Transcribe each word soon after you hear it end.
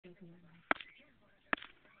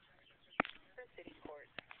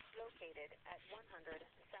located at 100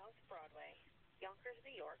 South Broadway, Yonkers,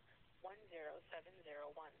 New York, 10701.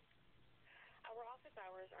 Our office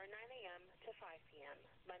hours are 9 a.m. to 5 p.m.,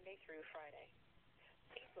 Monday through Friday.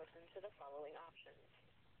 Please listen to the following options.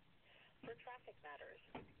 For traffic matters,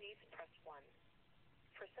 please press 1.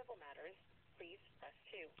 For civil matters, please press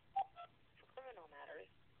 2. For criminal matters,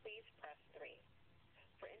 please press 3.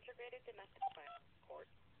 For integrated domestic violence court,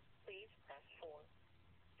 please press 4.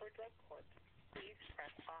 For drug court, please press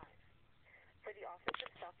 5. For the office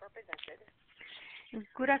of self-represented.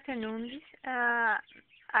 Good afternoon, Liz.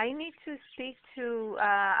 I need to speak to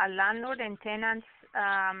a landlord and tenant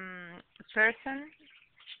person.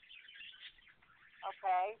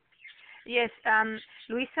 Okay. Yes,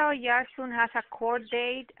 Luisa Oyarsun has a court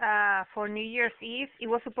date for New Year's Eve. It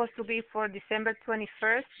was supposed to be for December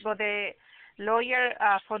 21st, but the lawyer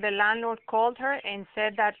for the landlord called her and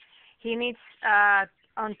said that he needs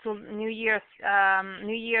until New Year's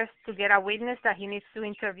to get a witness that he needs to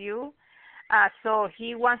interview. So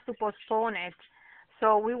he wants to postpone it.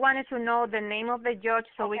 So we wanted to know the name of the judge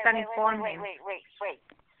so we can inform him. Wait.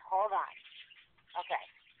 Hold on. Okay.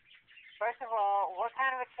 First of all, what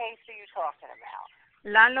kind of a case are you talking about?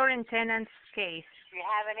 Landlord and tenant's case. Do you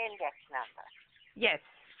have an index number? Yes.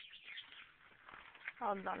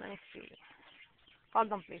 Hold on, let me see.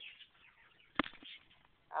 Hold on, please.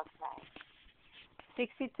 Okay.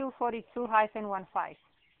 6242-15.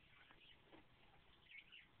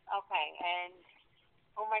 Okay, and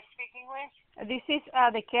who am I speaking with? This is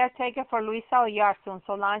the caretaker for Luisa Oyarsun,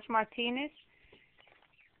 Solange Martinez.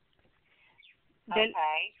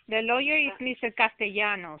 Okay. The lawyer is Mr.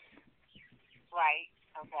 Castellanos. Right,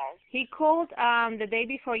 okay. He called the day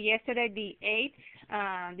before yesterday, the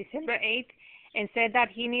 8th, December 8th, and said that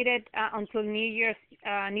he needed until New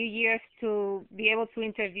Year's to be able to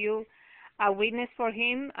interview a witness for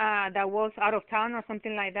him that was out of town or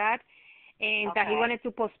something like that, and that he wanted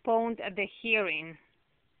to postpone the hearing.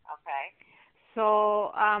 Okay.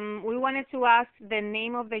 So we wanted to ask the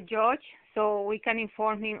name of the judge so we can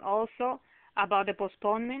inform him also about the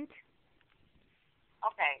postponement.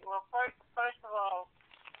 Okay. Well, first of all,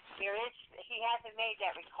 he hasn't made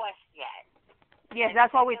that request yet. Yes,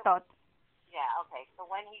 that's what we thought. Yeah. Okay. So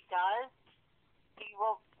when he does, he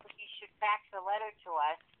should fax a letter to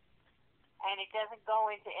us, and it doesn't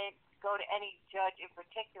go to any judge in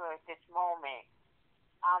particular at this moment.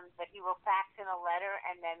 But he will fax in a letter,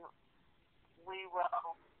 and then we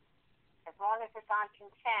will, as long as it's on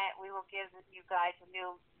consent, we will give you guys a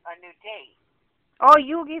new date. Oh,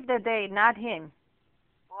 you give the date, not him.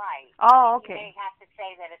 Right. Oh, okay. You may have to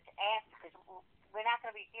say that it's after, because we're not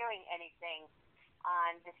going to be hearing anything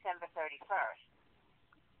on December 31st.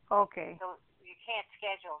 Okay. So you can't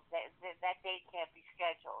schedule, that date can't be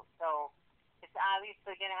scheduled. So it's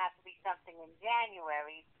obviously going to have to be something in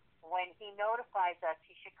January. When he notifies us,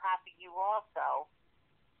 he should copy you also,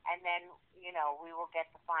 and then, we will get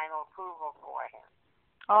the final approval for him.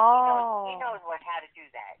 Oh. He knows how to do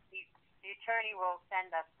that. The attorney will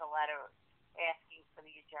send us the letter asking for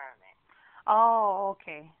the adjournment. Oh,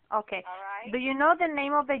 okay. Okay. All right. Do you know the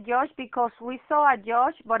name of the judge? Because we saw a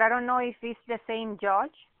judge, but I don't know if it's the same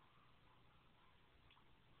judge.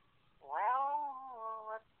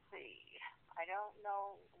 Well, let's see. I don't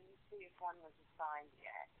know. Let me see if one was assigned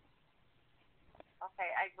yet.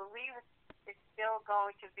 Okay, I believe it's still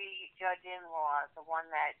going to be Judge-in-Law, the one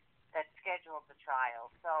that scheduled the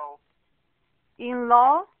trial. So.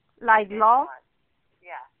 In-law? Like law?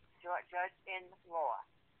 Yeah, Judge-in-Law.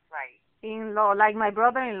 Right. In-law, like my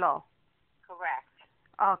brother-in-law. Correct.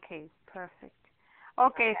 Okay, perfect.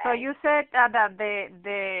 Okay, so you said that the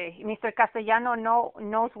Mr. Castellano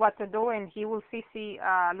knows what to do, and he will CC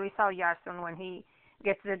Luisa Oyarsun when he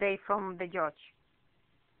gets the date from the judge.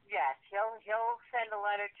 Yes, he'll send a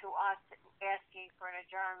letter to us asking for an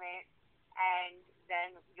adjournment, and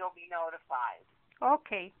then you'll be notified.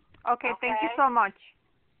 Okay. Thank you so much.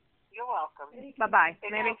 You're welcome. Bye-bye.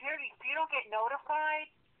 If you don't get notified,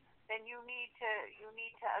 then you need to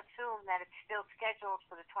assume that it's still scheduled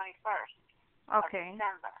for the 21st of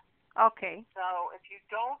December. Okay. So if you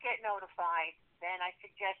don't get notified, then I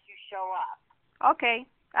suggest you show up. Okay.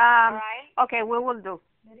 All right? Okay, we will do.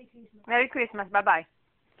 Merry Christmas. Bye-bye.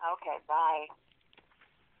 Okay, bye.